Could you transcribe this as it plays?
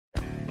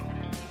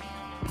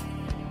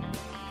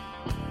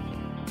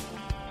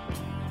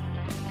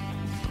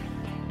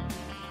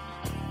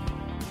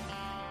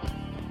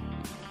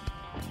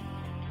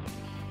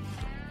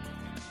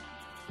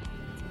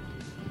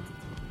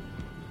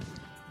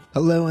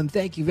Hello, and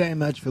thank you very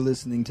much for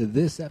listening to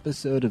this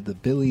episode of the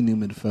Billy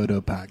Newman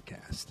Photo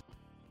Podcast.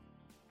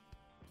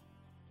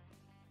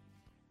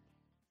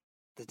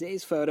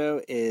 Today's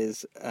photo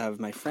is of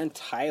my friend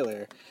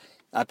Tyler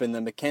up in the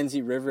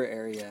Mackenzie River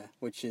area,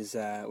 which is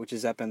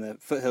up in the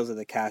foothills of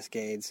the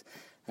Cascades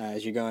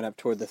as you're going up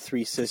toward the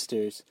Three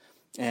Sisters.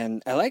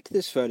 And I liked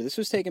this photo. This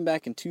was taken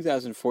back in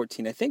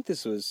 2014. I think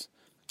this was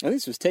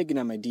taken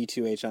on my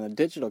D2H on a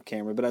digital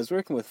camera, but I was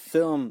working with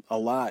film a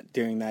lot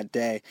during that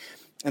day.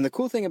 And the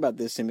cool thing about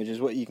this image is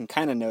what you can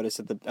kind of notice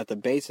at the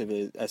base of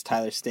it as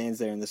Tyler stands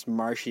there in this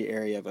marshy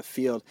area of a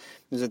field,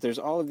 is that there's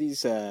all of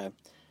these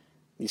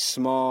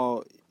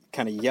small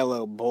kind of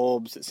yellow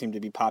bulbs that seem to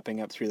be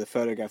popping up through the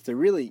photograph. They're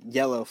really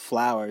yellow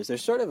flowers. They're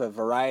sort of a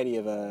variety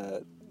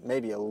of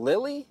maybe a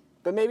lily,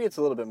 but maybe it's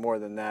a little bit more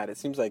than that. It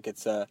seems like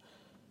it's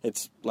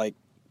like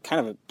kind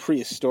of a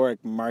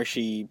prehistoric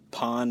marshy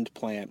pond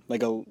plant,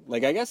 like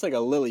I guess like a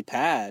lily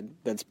pad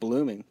that's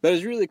blooming. But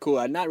it's really cool.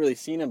 I'd not really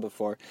seen them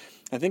before.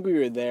 I think we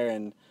were there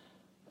in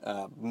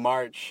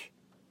March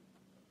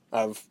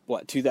of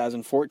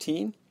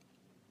 2014.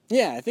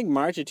 Yeah, I think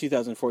March of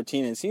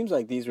 2014. And it seems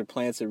like these were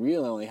plants that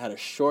really only had a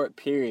short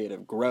period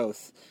of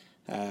growth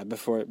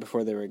before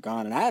they were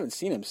gone. And I haven't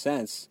seen them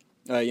since.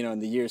 In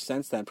the years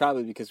since then,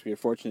 probably because we were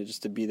fortunate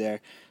just to be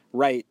there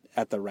right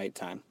at the right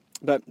time.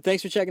 But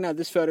thanks for checking out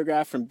this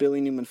photograph from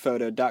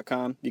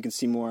BillyNewmanPhoto.com. You can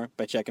see more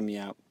by checking me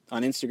out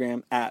on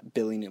Instagram at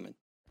Billy Newman.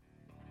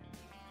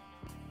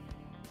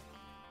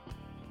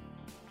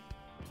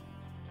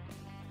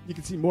 You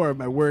can see more of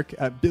my work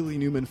at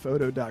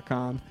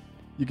BillyNewmanPhoto.com.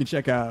 You can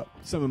check out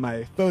some of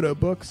my photo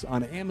books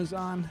on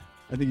Amazon.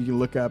 I think you can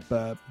look up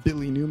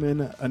Billy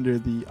Newman under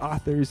the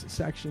authors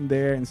section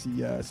there and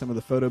see some of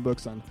the photo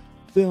books on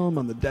film,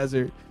 on the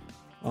desert,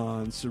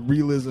 on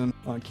surrealism,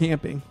 on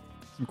camping.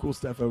 Some cool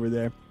stuff over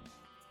there.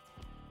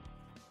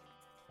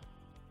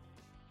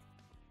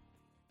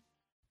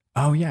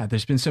 Oh, yeah.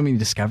 There's been so many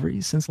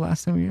discoveries since the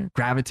last time we were here.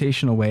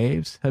 Gravitational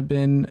waves have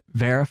been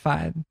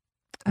verified.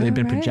 They've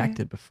been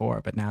projected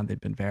before, but now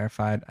they've been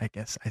verified. I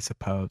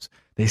suppose.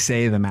 They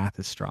say the math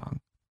is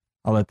strong.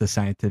 I'll let the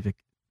scientific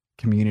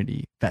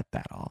community vet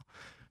that all.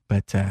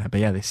 But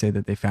yeah, they say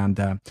that they found,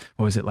 a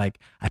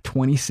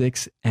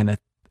 26 and I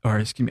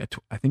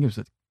think it was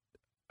a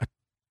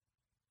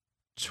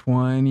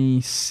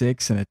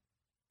 26 and a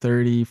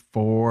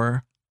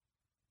 34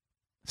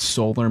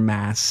 solar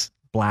mass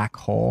black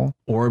hole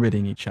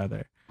orbiting each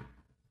other,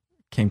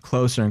 came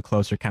closer and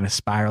closer, kind of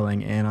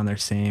spiraling in on their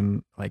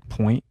same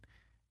point.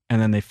 And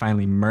then they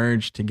finally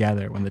merged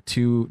together when the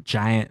two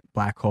giant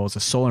black holes, a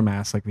solar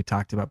mass, like we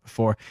talked about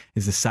before,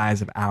 is the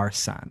size of our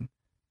sun.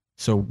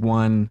 So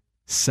one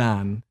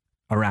sun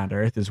around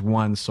Earth is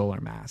one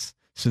solar mass.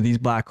 So these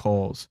black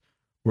holes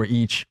were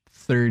each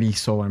 30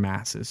 solar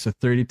masses, so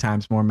 30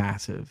 times more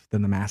massive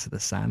than the mass of the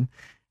sun.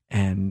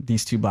 And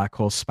these two black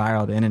holes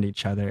spiraled in at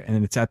each other.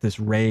 And it's at this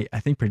rate, I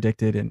think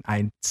predicted in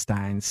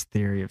Einstein's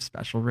theory of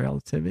special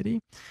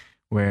relativity,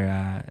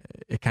 where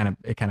it kind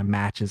of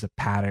matches a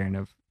pattern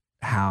of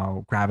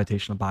how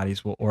gravitational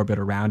bodies will orbit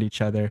around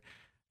each other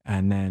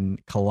and then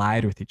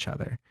collide with each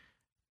other.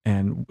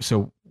 And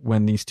so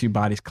when these two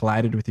bodies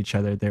collided with each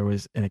other, there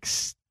was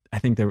if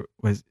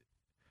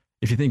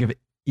you think of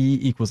E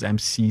equals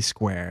mc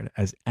squared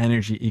as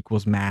energy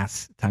equals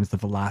mass times the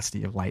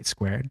velocity of light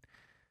squared,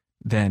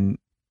 then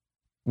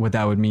what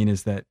that would mean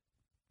is that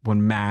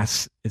when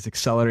mass is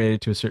accelerated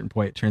to a certain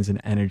point, it turns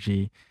into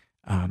energy.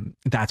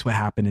 That's what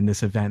happened in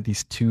this event.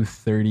 These two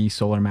 30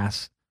 solar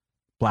mass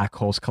black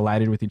holes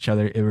collided with each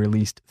other. It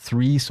released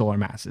 3 solar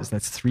masses.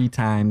 That's 3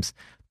 times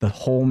the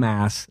whole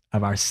mass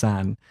of our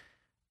sun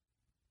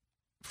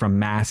from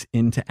mass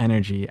into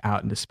energy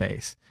out into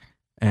space.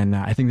 And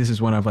I think this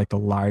is one of the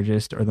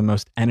largest or the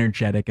most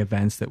energetic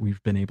events that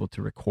we've been able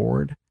to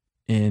record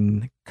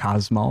in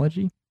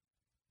cosmology.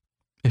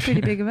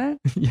 Pretty big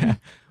event. Yeah.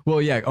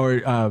 Well, yeah.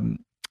 Or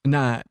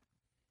not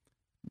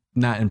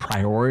in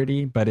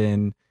priority, but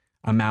in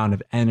amount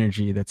of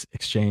energy that's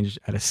exchanged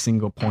at a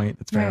single point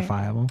that's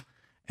verifiable. Right.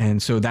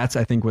 And so that's,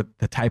 I think, what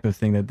the type of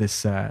thing that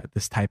this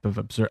type of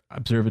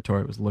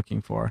observatory was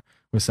looking for,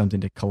 was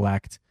something to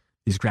collect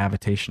these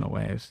gravitational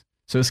waves.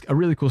 So it's a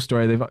really cool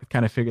story. They've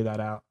kind of figured that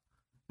out.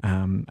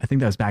 I think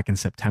that was back in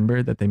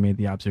September that they made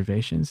the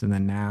observations. And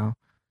then now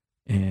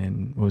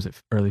in,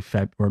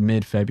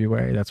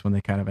 mid-February, that's when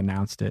they kind of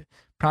announced it.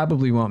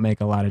 Probably won't make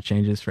a lot of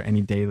changes for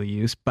any daily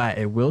use, but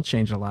it will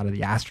change a lot of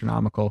the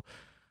astronomical,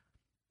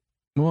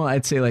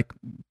 I'd say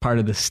part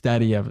of the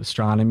study of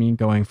astronomy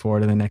going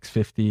forward in the next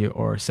 50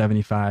 or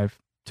 75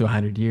 to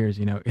 100 years,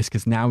 is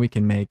because now we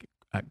can make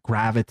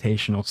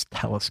gravitational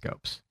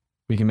telescopes.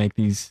 We can make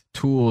these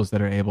tools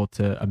that are able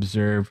to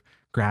observe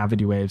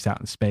gravity waves out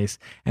in space.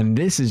 And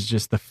this is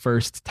just the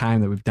first time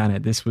that we've done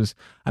it. This was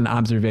an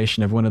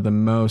observation of one of the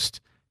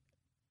most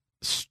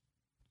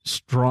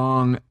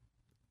strong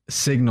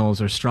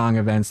signals or strong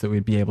events that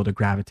we'd be able to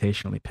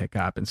gravitationally pick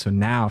up. And so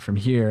now from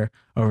here,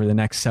 over the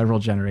next several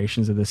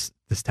generations of this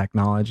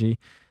technology,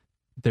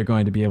 they're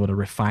going to be able to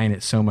refine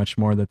it so much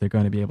more that they're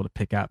going to be able to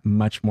pick up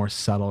much more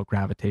subtle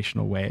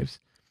gravitational waves.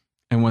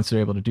 And once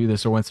they're able to do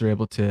this, or once they're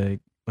able to,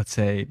 let's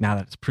say, now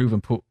that it's proven,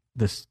 put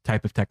this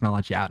type of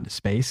technology out into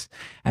space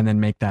and then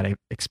make that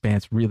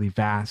expanse really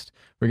vast,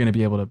 we're going to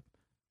be able to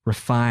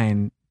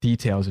refine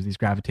details of these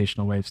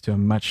gravitational waves to a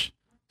much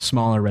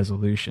smaller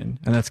resolution.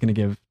 And that's going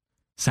to give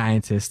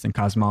scientists and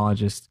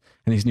cosmologists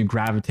and these new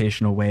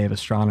gravitational wave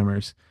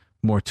astronomers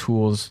more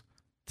tools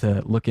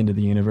to look into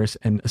the universe,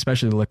 and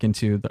especially look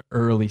into the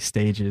early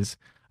stages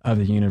of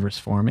the universe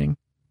forming,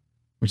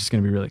 which is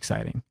going to be really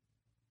exciting.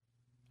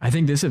 I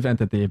think this event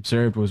that they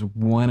observed was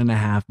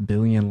 1.5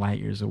 billion light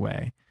years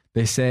away.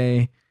 They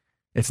say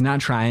it's not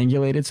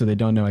triangulated, so they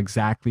don't know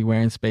exactly where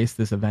in space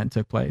this event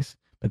took place,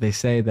 but they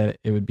say that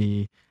it would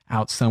be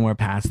out somewhere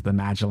past the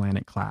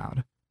Magellanic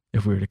Cloud.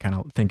 If we were to kind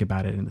of think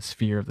about it in the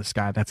sphere of the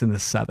sky, that's in the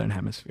southern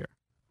hemisphere.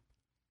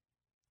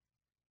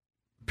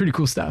 Pretty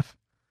cool stuff.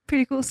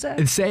 Pretty cool stuff.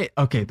 And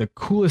the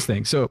coolest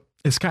thing. So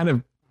it's kind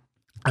of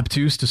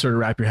obtuse to sort of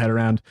wrap your head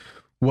around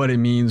what it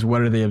means.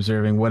 What are they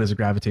observing? What is a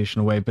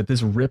gravitational wave? But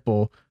this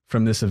ripple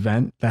from this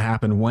event that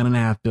happened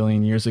 1.5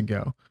 billion years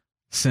ago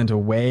sent a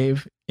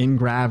wave in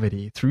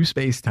gravity through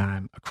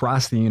space-time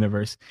across the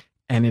universe,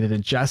 and it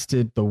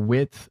adjusted the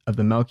width of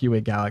the Milky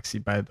Way galaxy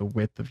by the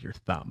width of your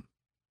thumb.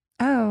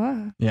 Oh,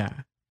 wow. Yeah.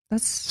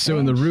 That's So strange.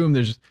 in the room,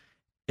 there's,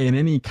 in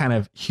any kind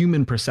of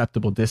human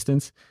perceptible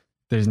distance,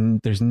 there's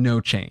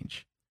no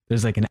change.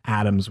 There's like an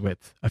atom's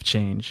width of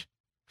change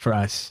for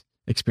us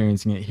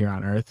experiencing it here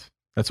on Earth.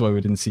 That's why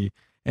we didn't see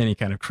any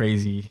kind of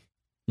crazy,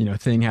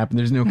 thing happen.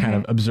 There's no kind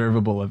of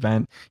observable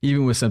event,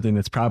 even with something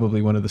that's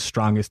probably one of the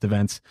strongest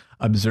events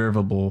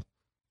observable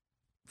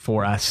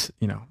for us,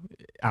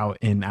 out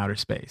in outer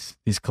space,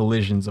 these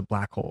collisions of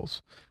black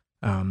holes.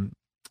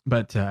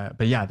 But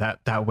yeah,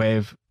 that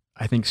wave,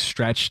 I think,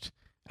 stretched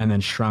and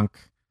then shrunk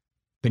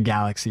the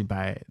galaxy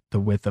by the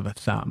width of a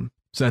thumb.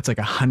 So that's like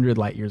 100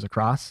 light years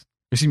across.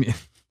 Excuse me,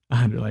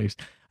 100 light years.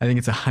 I think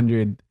it's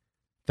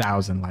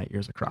 100,000 light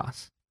years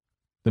across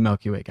the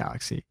Milky Way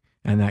galaxy.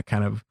 And that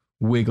kind of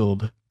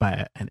wiggled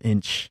by an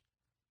inch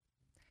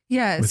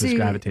with this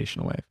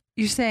gravitational wave.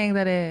 You're saying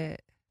that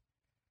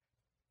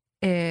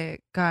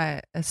it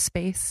got a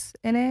space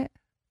in it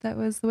that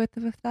was the width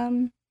of a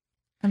thumb,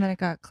 and then it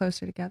got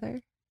closer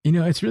together?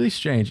 It's really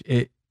strange.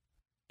 It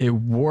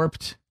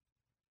warped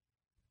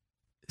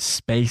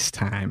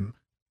space-time.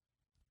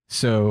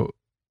 So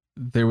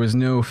there's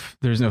no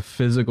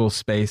physical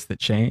space that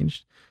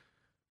changed,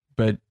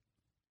 but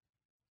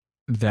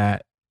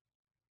that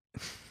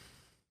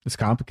it's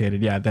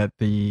complicated. Yeah, that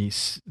the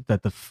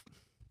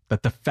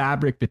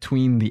fabric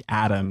between the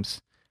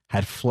atoms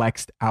had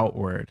flexed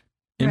outward,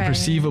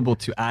 imperceivable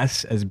to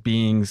us as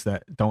beings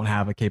that don't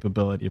have a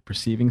capability of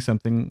perceiving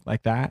something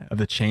like that, of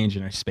the change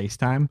in our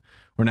space-time.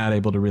 We're not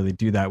able to really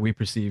do that. We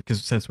perceive,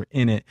 because since we're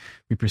in it,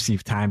 we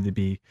perceive time to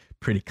be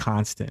pretty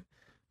constant.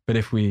 But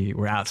if we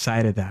were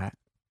outside of that,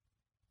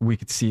 we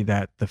could see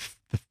that the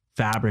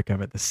fabric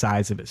of it, the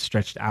size of it,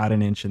 stretched out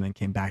an inch and then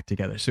came back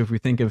together. So if we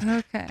think of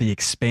the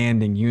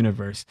expanding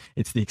universe,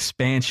 it's the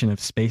expansion of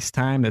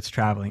space-time that's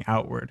traveling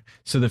outward.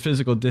 So the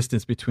physical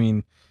distance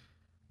between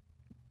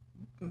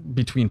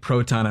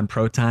proton and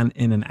proton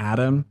in an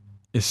atom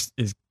is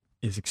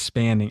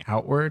expanding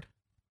outward,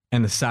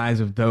 and the size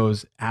of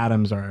those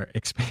atoms are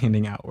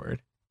expanding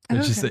outward.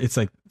 It's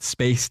like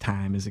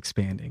space-time is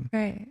expanding.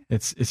 Right.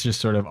 It's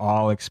just sort of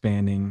all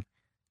expanding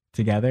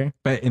together.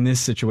 But in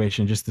this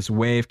situation, just this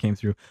wave came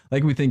through.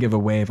 Like we think of a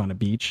wave on a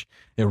beach,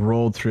 it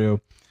rolled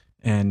through,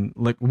 and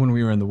like when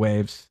we were in the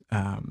waves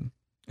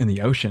in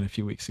the ocean a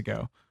few weeks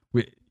ago,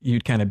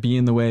 you'd kind of be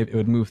in the wave, it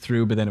would move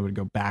through, but then it would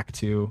go back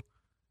to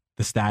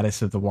the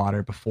status of the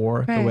water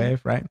before the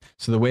wave, right?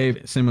 So the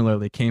wave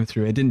similarly came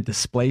through. It didn't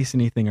displace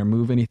anything or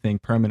move anything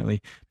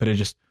permanently, but it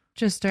just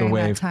during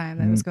that time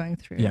that was going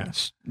through. Yeah,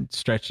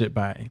 stretched it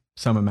by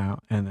some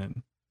amount and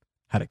then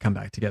had it come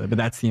back together. But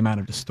that's the amount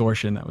of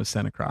distortion that was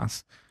sent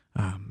across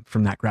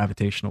from that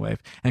gravitational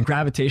wave. And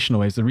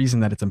gravitational waves, the reason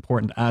that it's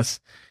important to us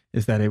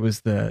is that it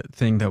was the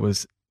thing that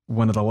was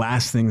one of the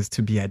last things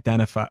to be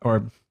identified,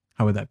 or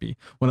how would that be?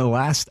 One of the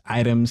last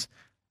items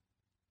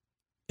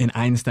in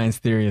Einstein's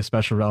theory of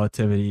special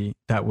relativity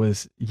that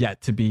was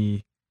yet to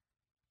be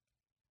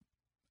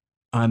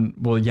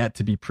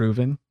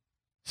proven.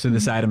 So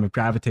this item of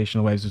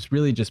gravitational waves has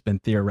really just been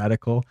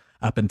theoretical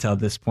up until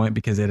this point,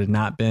 because there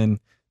had been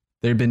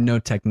no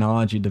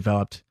technology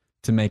developed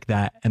to make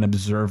that an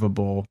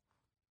observable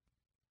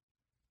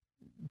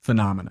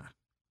phenomena,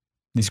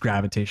 these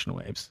gravitational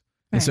waves.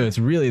 Right. And so it's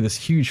really this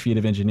huge feat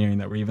of engineering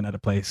that we're even at a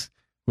place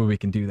where we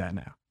can do that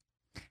now.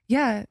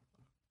 Yeah.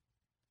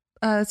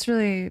 It's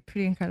really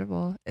pretty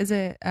incredible. Is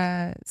it,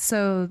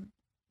 so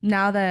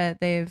now that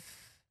they've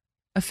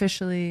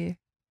officially,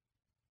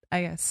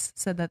 I guess,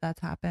 said that that's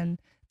happened,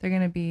 they're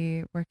going to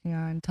be working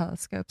on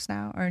telescopes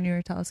now, or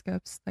newer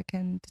telescopes that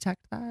can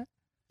detect that?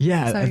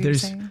 Yeah,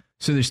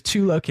 there's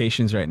 2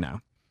 locations right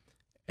now,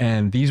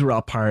 and these were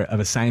all part of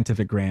a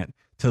scientific grant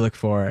to look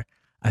for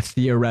a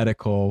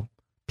theoretical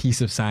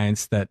piece of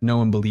science that no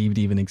one believed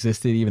even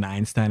existed. Even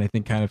Einstein, I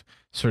think, kind of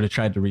sort of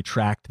tried to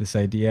retract this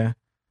idea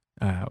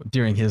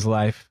during his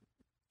life.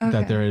 that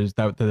Okay.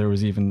 that there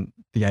was even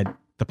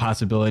the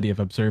possibility of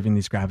observing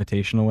these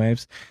gravitational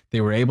waves.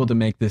 They were able to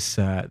make this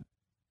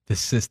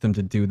system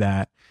to do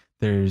that.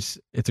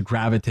 It's a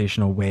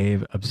gravitational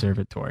wave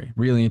observatory.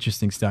 Really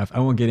interesting stuff. I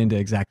won't get into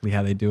exactly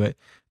how they do it,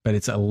 but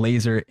it's a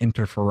laser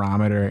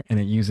interferometer, and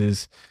it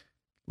uses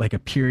like a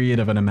period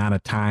of an amount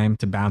of time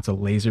to bounce a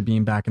laser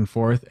beam back and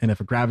forth. And if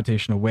a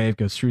gravitational wave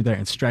goes through there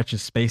and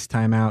stretches space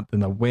time out,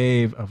 then the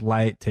wave of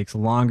light takes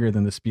longer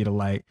than the speed of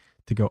light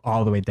to go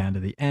all the way down to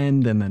the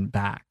end and then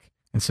back.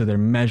 And so they're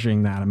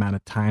measuring that amount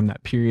of time,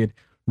 that period,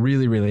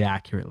 really, really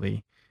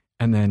accurately.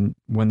 And then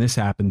when this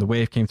happened, the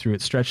wave came through,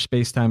 it stretched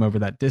space time over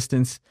that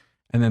distance,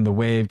 and then the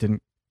wave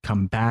didn't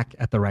come back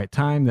at the right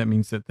time. That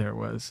means that there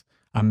was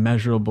a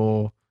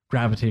measurable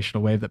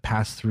gravitational wave that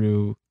passed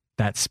through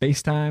that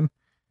space time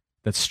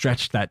that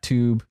stretched that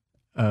tube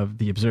of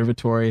the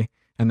observatory,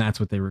 and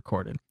that's what they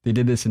recorded. They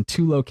did this in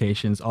 2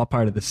 locations, all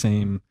part of the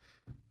same,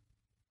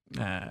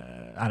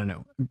 I don't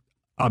know,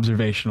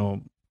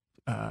 observational.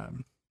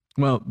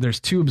 Well, there's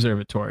 2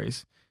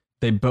 observatories.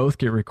 They both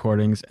get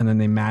recordings, and then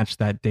they match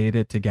that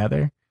data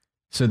together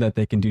so that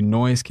they can do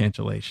noise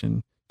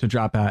cancellation to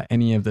drop out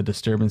any of the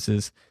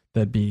disturbances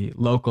that be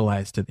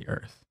localized to the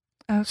Earth.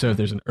 Okay. So if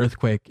there's an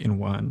earthquake in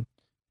one,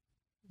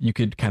 you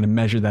could kind of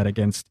measure that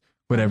against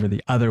whatever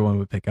the other one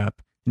would pick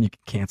up, and you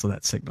can cancel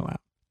that signal out.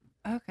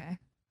 Okay.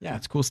 Yeah,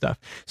 it's cool stuff.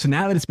 So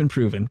now that it's been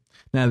proven,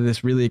 now that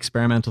this really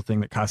experimental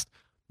thing that cost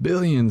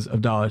billions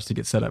of dollars to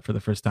get set up for the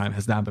first time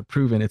has now been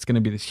proven, it's going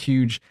to be this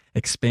huge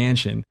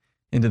expansion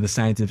into the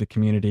scientific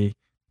community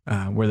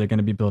where they're going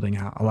to be building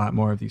out a lot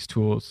more of these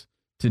tools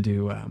to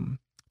do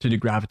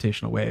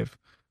gravitational wave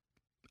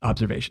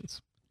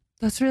observations.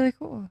 That's really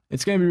cool.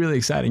 It's going to be really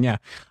exciting. Yeah,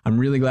 I'm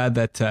really glad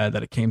that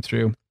that it came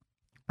through.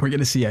 We're going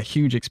to see a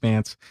huge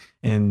expanse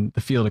in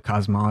the field of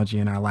cosmology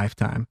in our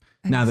lifetime.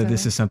 Now that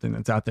this is something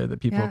that's out there that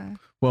people,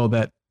 well,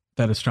 that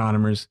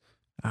astronomers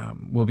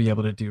will be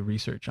able to do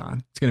research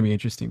on. It's going to be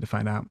interesting to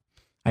find out,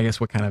 I guess,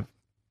 what kind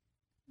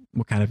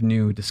of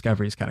new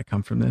discoveries kind of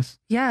come from this.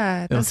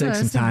 Yeah. It'll take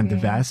some time to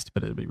vest,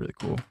 but it'll be really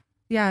cool.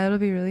 Yeah, it'll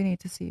be really neat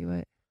to see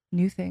what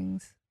new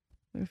things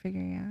we're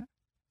figuring out.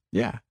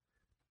 Yeah,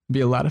 it'll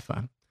be a lot of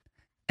fun.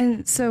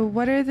 And so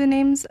what are the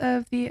names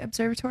of the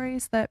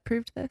observatories that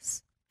proved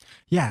this?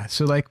 Yeah,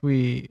 so like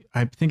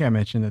I think I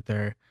mentioned that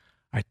there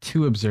are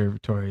 2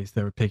 observatories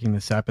that were picking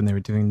this up, and they were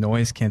doing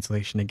noise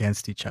cancellation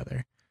against each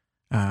other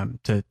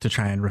to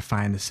try and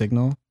refine the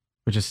signal,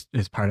 which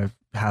is part of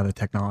how the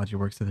technology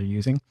works that they're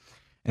using.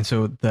 And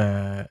so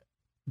the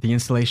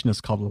installation is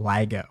called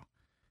LIGO.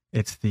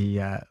 It's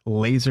the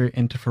Laser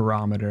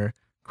Interferometer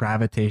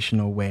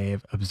Gravitational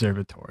Wave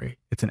Observatory.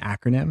 It's an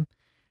acronym,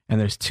 and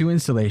there's 2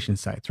 installation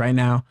sites. Right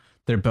now,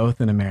 they're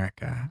both in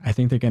America. I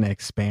think they're going to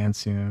expand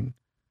soon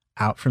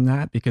out from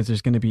that, because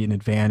there's going to be an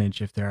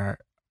advantage if there are,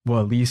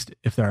 well, at least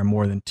if there are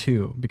more than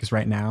 2, because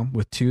right now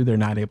with 2, they're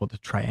not able to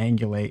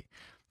triangulate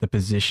the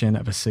position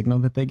of a signal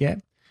that they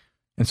get.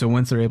 And so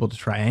once they're able to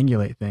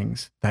triangulate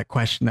things, that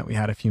question that we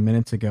had a few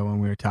minutes ago when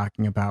we were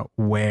talking about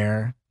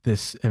where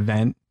this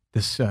event,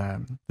 this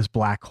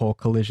black hole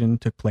collision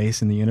took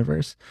place in the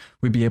universe,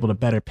 we'd be able to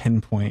better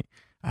pinpoint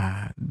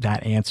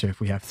that answer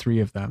if we have 3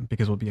 of them,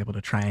 because we'll be able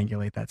to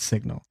triangulate that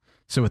signal.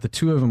 So with the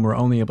 2 of them, we're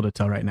only able to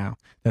tell right now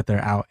that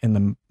they're out in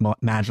the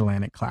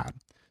Magellanic Cloud.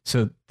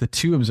 So the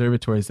 2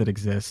 observatories that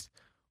exist,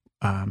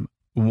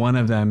 one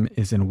of them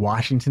is in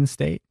Washington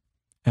State,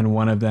 and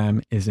one of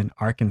them is in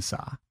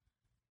Arkansas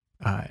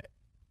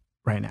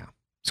right now.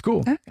 It's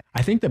cool. Okay.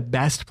 I think the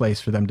best place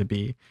for them to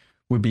be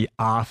would be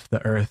off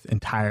the Earth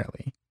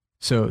entirely.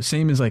 So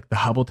same as like the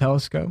Hubble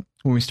telescope.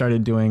 When we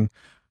started doing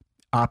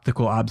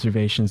optical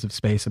observations of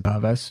space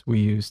above us, we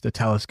used a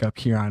telescope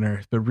here on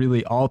Earth, but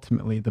really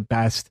ultimately the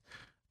best,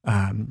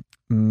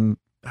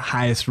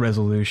 highest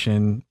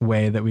resolution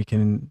way that we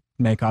can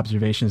make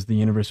observations of the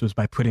universe was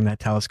by putting that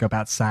telescope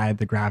outside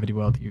the gravity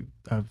well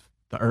of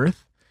the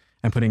Earth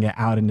and putting it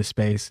out into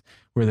space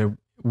where there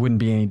wouldn't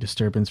be any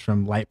disturbance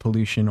from light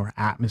pollution or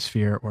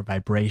atmosphere or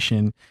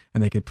vibration.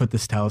 And they could put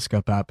this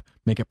telescope up,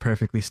 make it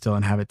perfectly still,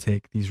 and have it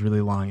take these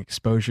really long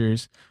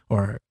exposures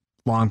or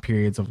long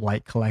periods of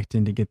light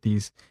collecting to get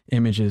these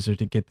images or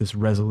to get this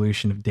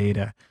resolution of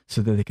data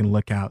so that they can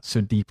look out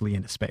so deeply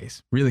into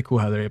space. Really cool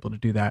how they're able to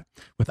do that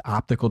with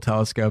optical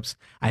telescopes.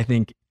 I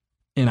think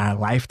in our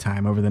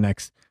lifetime, over the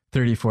next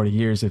 30, 40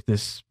 years, if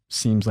this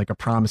seems like a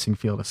promising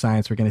field of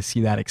science, we're going to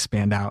see that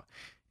expand out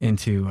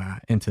into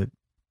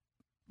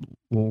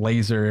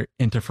laser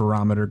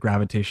interferometer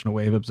gravitational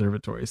wave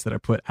observatories that are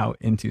put out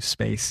into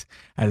space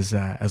as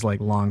like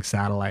long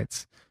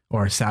satellites,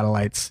 or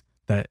satellites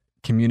that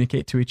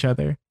communicate to each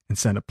other and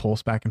send a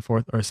pulse back and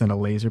forth, or send a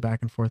laser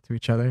back and forth to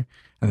each other,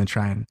 and then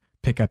try and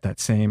pick up that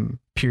same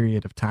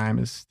period of time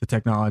as the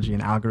technology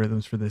and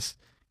algorithms for this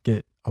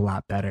get a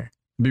lot better.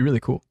 It'd be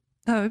really cool.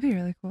 That would be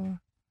really cool.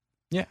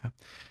 Yeah.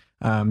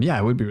 Yeah,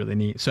 it would be really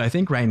neat. So I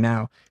think right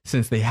now,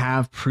 since they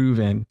have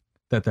proven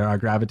that there are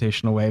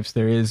gravitational waves,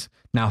 there is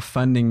now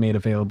funding made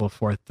available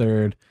for a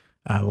 3rd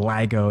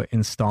LIGO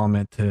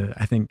installment to,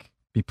 I think,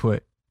 be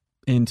put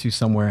into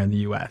somewhere in the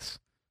US.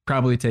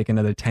 Probably take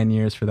another 10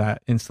 years for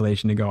that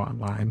installation to go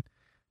online,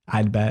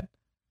 I'd bet.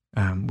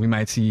 We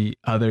might see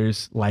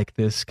others like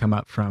this come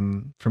up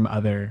from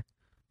other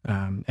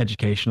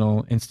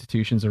educational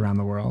institutions around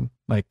the world.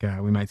 Like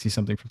we might see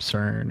something from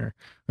CERN, or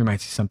we might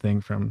see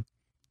something from,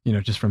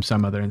 just from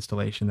some other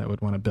installation that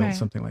would want to build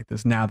something like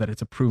this now that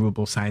it's a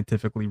provable,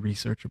 scientifically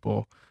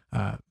researchable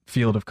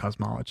field of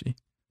cosmology.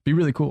 Be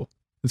really cool.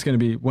 It's going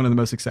to be one of the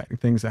most exciting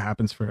things that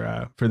happens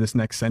for this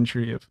next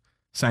century of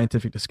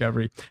scientific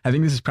discovery. I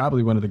think this is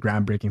probably one of the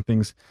groundbreaking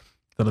things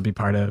that'll be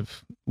part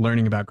of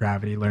learning about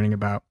gravity, learning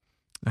about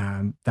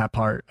that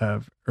part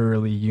of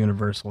early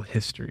universal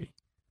history.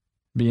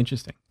 Be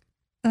interesting.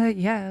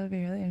 Yeah, it would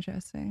be really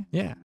interesting.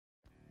 Yeah.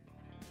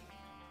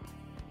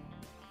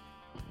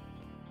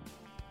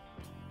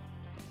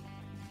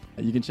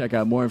 You can check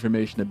out more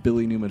information at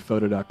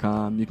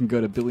billynewmanphoto.com. You can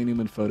go to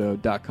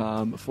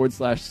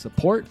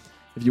billynewmanphoto.com/support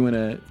if you want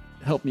to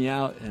help me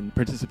out and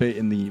participate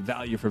in the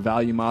value for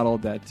value model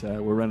that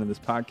we're running this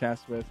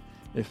podcast with.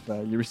 If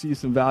you receive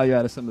some value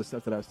out of some of the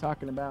stuff that I was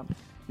talking about,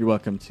 you're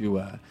welcome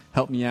to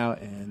help me out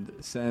and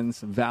send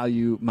some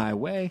value my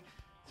way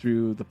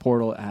through the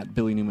portal at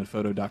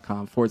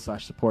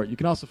billynewmanphoto.com/support. You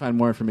can also find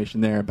more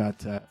information there about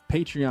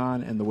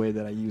Patreon and the way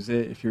that I use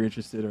it if you're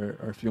interested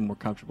or feel more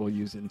comfortable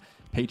using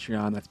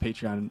Patreon. That's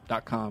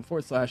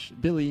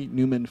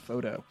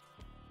patreon.com/billynewmanphoto.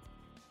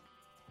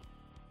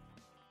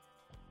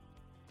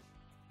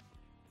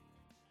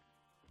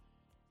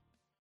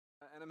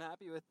 And I'm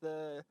happy with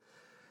the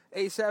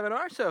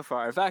A7R so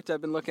far. In fact,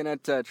 I've been looking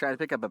at trying to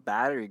pick up a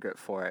battery grip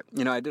for it.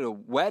 I did a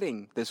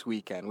wedding this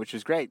weekend, which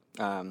was great.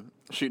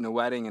 Shooting a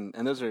wedding,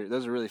 and those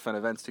are really fun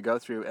events to go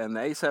through. And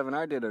the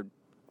A7R did a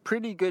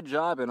pretty good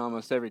job in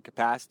almost every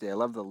capacity. I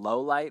love the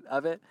low light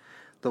of it.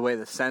 The way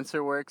the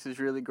sensor works is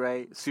really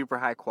great. Super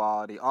high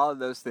quality. All of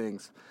those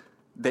things,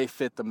 they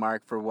fit the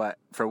mark for what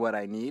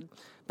I need.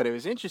 But it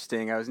was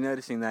interesting. I was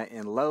noticing that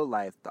in low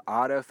light, the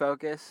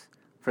autofocus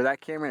for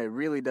that camera, it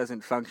really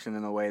doesn't function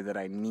in the way that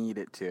I need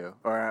it to,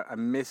 or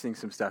I'm missing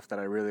some stuff that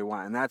I really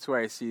want. And that's where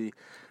I see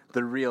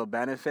the real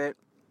benefit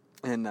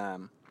in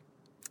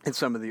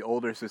some of the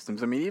older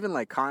systems. I mean, even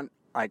like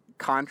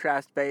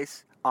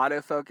contrast-based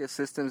autofocus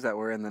systems that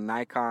were in the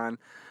Nikon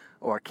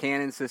or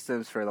Canon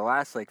systems for the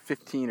last like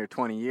 15 or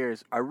 20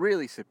 years are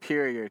really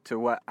superior to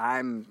what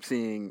I'm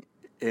seeing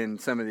in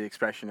some of the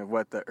expression of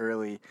what the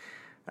early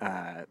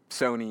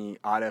Sony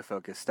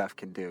autofocus stuff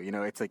can do.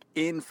 It's like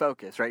in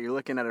focus, right? You're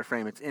looking at a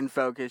frame, it's in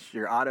focus,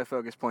 your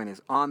autofocus point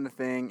is on the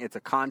thing, it's a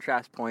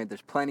contrast point,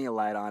 there's plenty of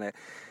light on it.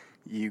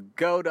 You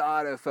go to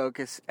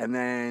autofocus and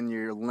then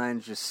your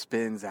lens just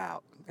spins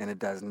out and it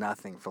does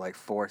nothing for like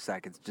 4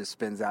 seconds. It just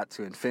spins out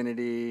to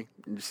infinity.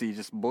 You see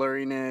just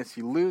blurriness,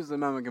 you lose the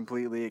moment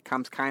completely, it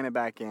comes kind of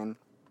back in.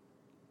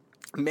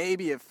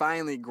 Maybe it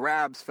finally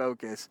grabs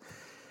focus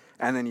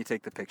and then you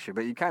take the picture,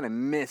 but you kind of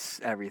miss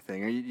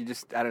everything, or you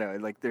just, I don't know,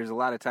 like there's a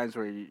lot of times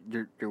where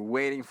you're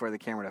waiting for the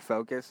camera to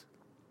focus,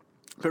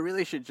 but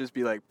really should just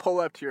be like, pull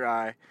up to your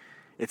eye,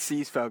 it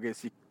sees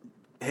focus, you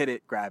hit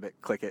it, grab it,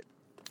 click it,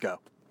 go.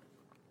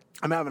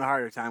 I'm having a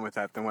harder time with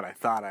that than what I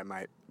thought I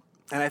might,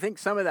 and I think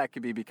some of that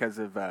could be because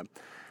of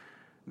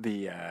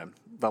the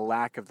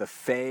lack of the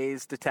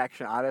phase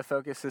detection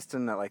autofocus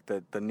system that like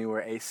the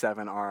newer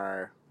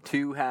A7R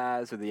 2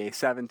 has, or the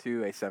A7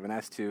 II,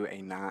 A7S II,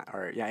 A9,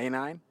 or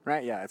A9,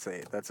 right? Yeah, that's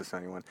a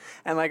Sony one.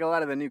 And like a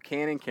lot of the new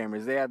Canon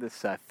cameras, they have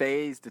this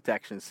phase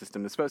detection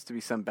system. It's supposed to be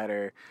some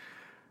better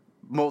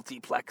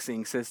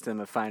multiplexing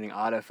system of finding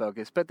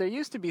autofocus, but there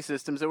used to be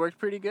systems that worked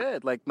pretty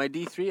good. Like my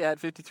D3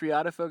 had 53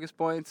 autofocus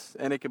points,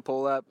 and it could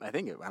pull up, I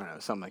don't know,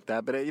 something like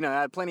that, but it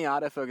had plenty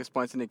of autofocus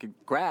points, and it could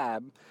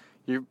grab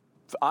your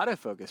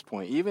autofocus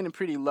point. Even in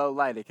pretty low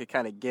light, it could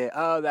kind of get,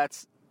 oh,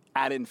 that's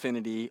at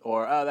infinity,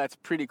 or oh, that's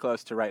pretty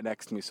close to right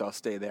next to me, so I'll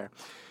stay there.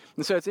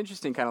 And so it's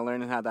interesting kind of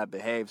learning how that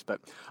behaves. But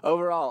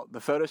overall,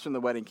 the photos from the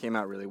wedding came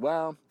out really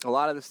well. A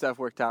lot of the stuff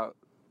worked out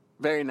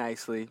very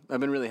nicely. I've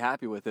been really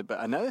happy with it.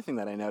 But another thing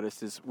that I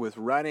noticed is with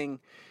running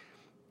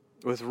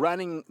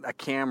a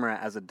camera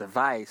as a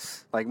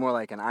device, like more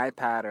like an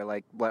iPad or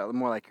like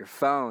more like your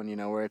phone,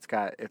 where it's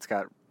got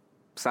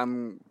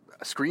some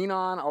screen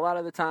on a lot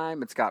of the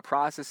time, it's got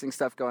processing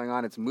stuff going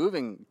on, it's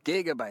moving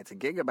gigabytes and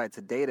gigabytes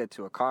of data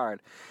to a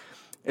card.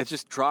 It's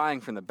just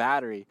drawing from the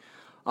battery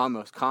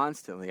almost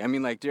constantly. I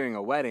mean, like during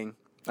a wedding,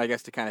 I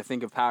guess to kind of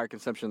think of power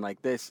consumption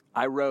like this,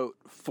 I wrote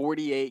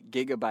 48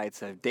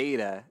 gigabytes of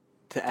data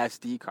to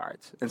SD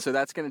cards. And so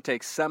that's going to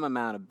take some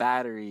amount of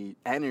battery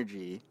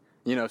energy,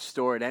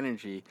 stored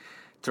energy,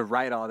 to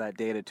write all that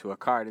data to a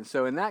card. And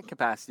so in that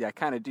capacity, I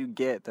kind of do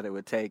get that it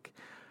would take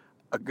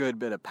a good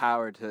bit of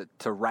power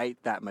to write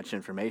that much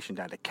information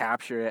down, to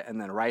capture it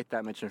and then write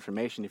that much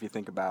information if you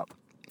think about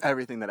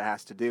everything that it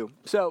has to do.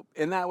 So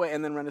in that way,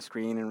 and then run a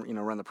screen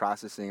and run the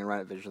processing and run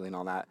it visually and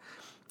all that.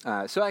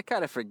 So I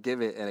kind of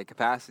forgive it in a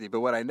capacity.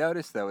 But what I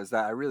noticed, though, is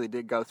that I really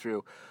did go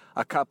through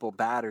a couple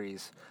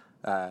batteries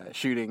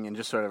shooting in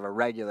just sort of a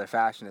regular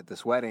fashion at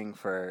this wedding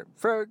for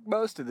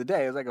most of the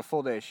day. It was like a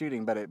full day of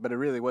shooting, but it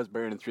really was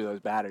burning through those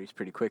batteries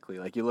pretty quickly.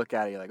 Like you look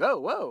at it, you're like, oh,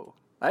 whoa,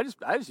 I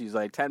just use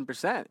like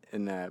 10%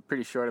 in a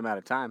pretty short amount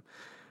of time.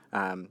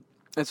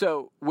 And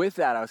so with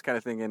that, I was kind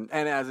of thinking,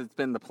 and as it's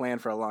been the plan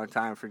for a long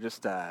time for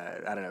just, I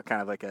don't know,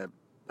 kind of like a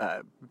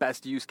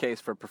best use case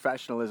for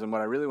professionalism,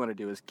 what I really want to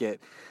do is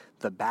get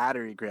the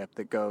battery grip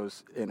that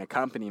goes in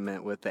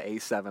accompaniment with the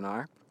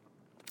A7R.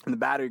 And the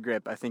battery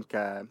grip, I think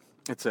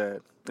it's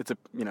like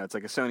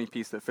a Sony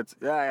piece that fits.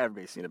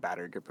 Everybody's seen a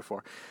battery grip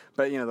before,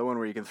 but the one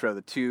where you can throw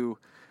the two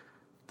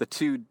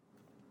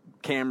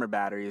camera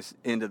batteries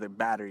into the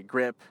battery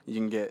grip. You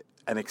can get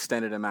an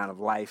extended amount of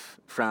life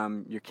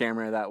from your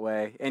camera that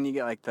way, and you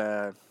get like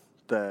the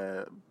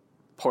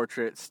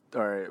portraits,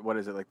 or what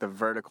is it, like the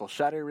vertical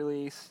shutter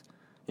release,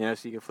 so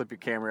you can flip your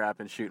camera up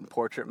and shoot in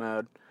portrait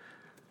mode.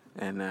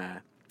 And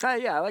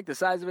I like the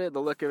size of it, the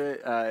look of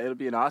it. It'll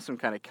be an awesome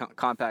kind of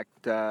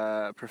compact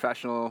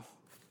professional.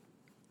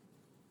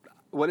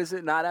 What is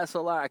it? Not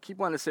SLR. I keep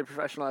wanting to say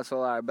professional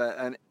SLR, but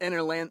an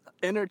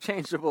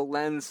interchangeable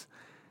lens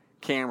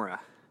camera.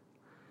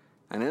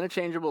 An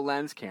interchangeable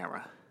lens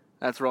camera.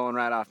 That's rolling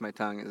right off my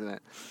tongue, isn't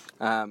it?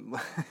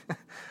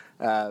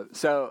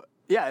 So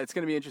yeah, it's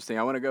going to be interesting.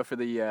 I want to go for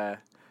the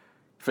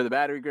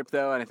battery grip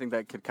though, and I think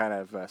that could kind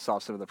of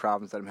solve some of the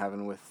problems that I'm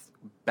having with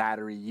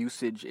battery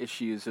usage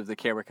issues of the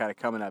camera kind of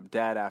coming up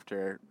dead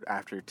after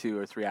 2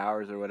 or 3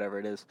 hours or whatever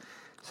it is.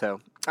 So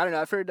I don't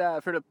know. I've heard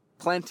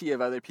plenty of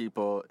other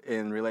people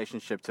in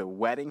relationship to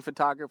wedding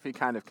photography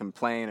kind of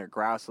complain or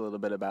grouse a little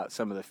bit about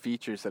some of the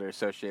features that are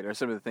associated, or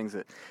some of the things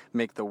that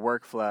make the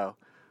workflow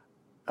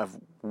of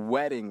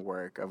wedding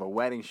work, of a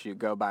wedding shoot,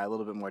 go by a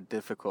little bit more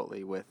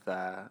difficultly with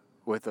a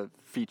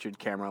featured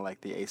camera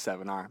like the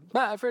A7R.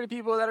 But I've heard of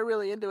people that are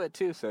really into it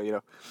too. So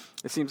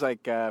it seems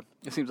like a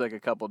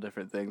couple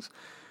different things.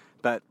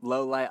 But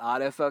low light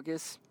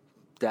autofocus,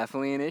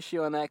 definitely an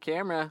issue on that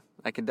camera.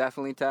 I can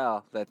definitely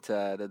tell that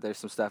there's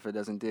some stuff it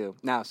doesn't do.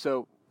 Now,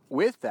 so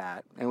with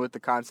that, and with the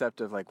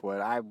concept of like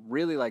what I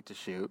really like to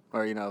shoot,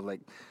 or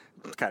like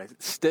kind of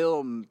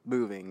still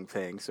moving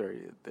things, or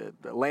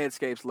the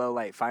landscapes, low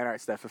light, fine art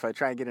stuff, if I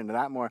try and get into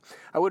that more,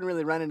 I wouldn't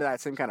really run into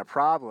that same kind of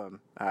problem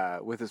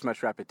with as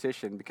much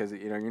repetition, because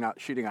you're not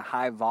shooting a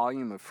high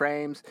volume of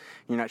frames,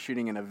 you're not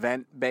shooting an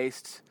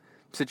event-based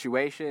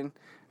situation,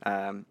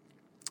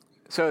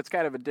 so it's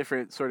kind of a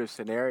different sort of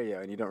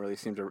scenario, and you don't really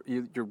seem to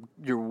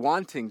you're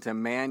wanting to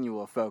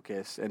manual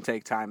focus and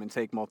take time and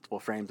take multiple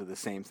frames of the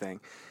same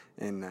thing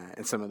in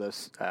some of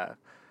those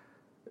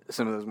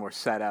more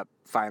set up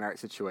fine art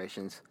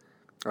situations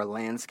or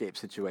landscape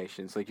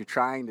situations. Like, you're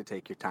trying to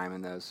take your time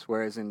in those,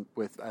 whereas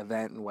with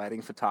event and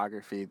wedding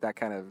photography, that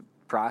kind of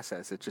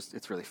process,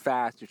 it's really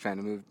fast. You're trying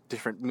to move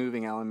different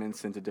moving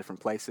elements into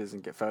different places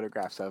and get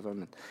photographs of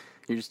them, and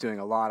you're just doing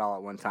a lot all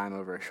at one time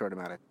over a short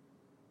amount of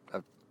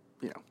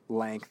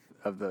length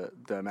of the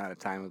amount of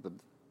time of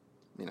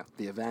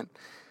the event.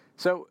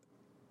 So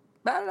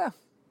I don't know,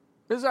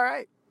 it was all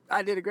right.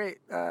 I did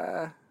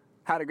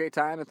had a great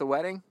time at the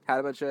wedding. Saw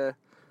a bunch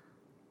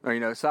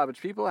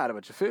of people, had a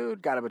bunch of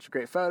food, got a bunch of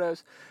great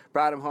photos,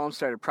 brought them home,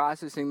 started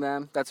processing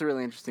them. That's a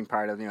really interesting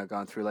part of,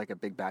 going through like a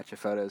big batch of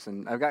photos.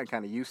 And I've gotten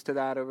kind of used to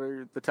that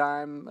over the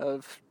time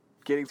of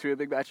getting through a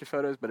big batch of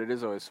photos, but it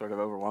is always sort of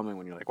overwhelming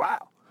when you're like,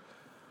 wow,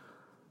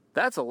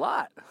 that's a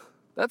lot.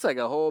 That's like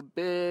a whole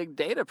big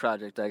data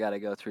project I got to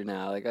go through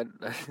now. Like,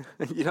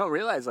 you don't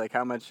realize like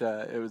how much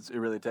it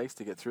really takes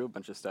to get through a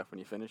bunch of stuff when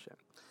you finish it.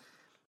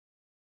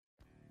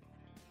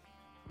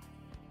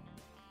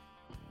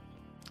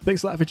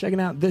 Thanks a lot for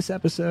checking out this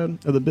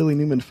episode of the Billy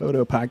Newman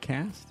Photo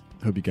Podcast.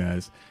 Hope you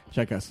guys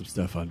check out some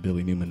stuff on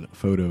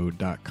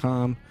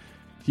billynewmanphoto.com.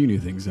 A few new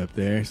things up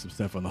there, some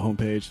stuff on the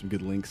homepage, some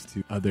good links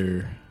to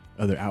other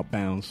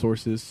outbound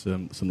sources,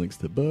 some links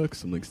to books,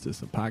 some links to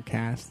some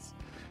podcasts,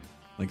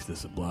 links to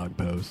some blog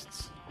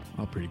posts.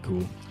 All pretty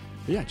cool.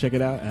 But yeah, check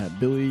it out at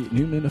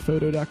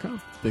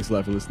billynewmanphoto.com. Thanks a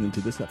lot for listening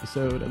to this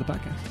episode of the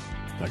podcast.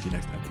 Talk to you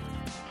next time.